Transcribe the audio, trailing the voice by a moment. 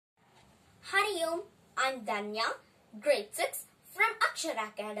Hariom, I'm Danya, grade 6 from Akshara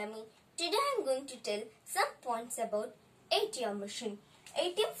Academy. Today I'm going to tell some points about ATM machine.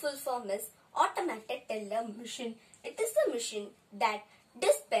 ATM full form is Automated Teller Machine. It is a machine that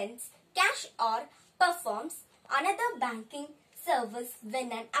dispenses cash or performs another banking service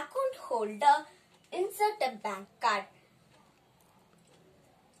when an account holder inserts a bank card.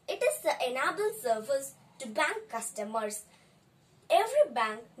 It is the enabled service to bank customers. Every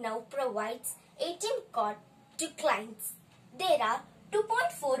bank now provides ATM card to clients. There are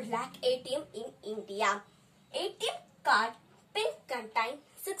 2.4 lakh ATM in India. ATM card PIN contains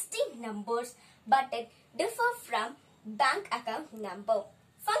 16 numbers but it differs from bank account number.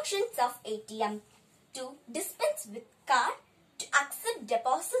 Functions of ATM: to dispense with card, to accept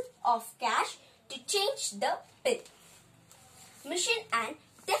deposit of cash, to change the PIN. Mission and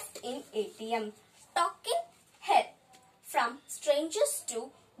theft in ATM. Talking help from strangers to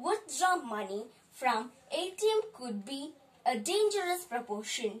withdraw money from ATM could be a dangerous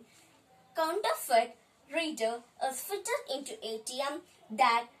proportion. Counterfeit reader is fitted into ATM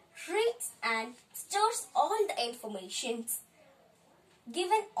that reads and stores all the information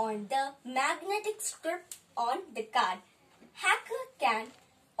given on the magnetic strip on the card. Hacker can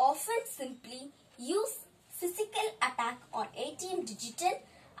often simply use physical attack on ATM, digital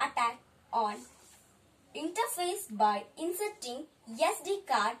attack on interface by inserting SD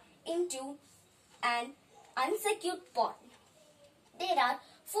card into an unsecured port. There are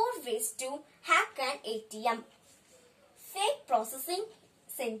 4 ways to hack an ATM: fake processing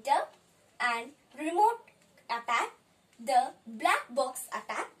center and remote attack, the black box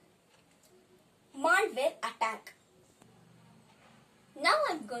attack, malware attack. Now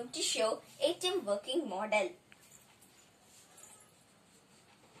I am going to show ATM working model.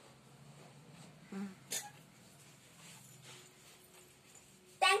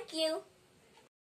 Thank you.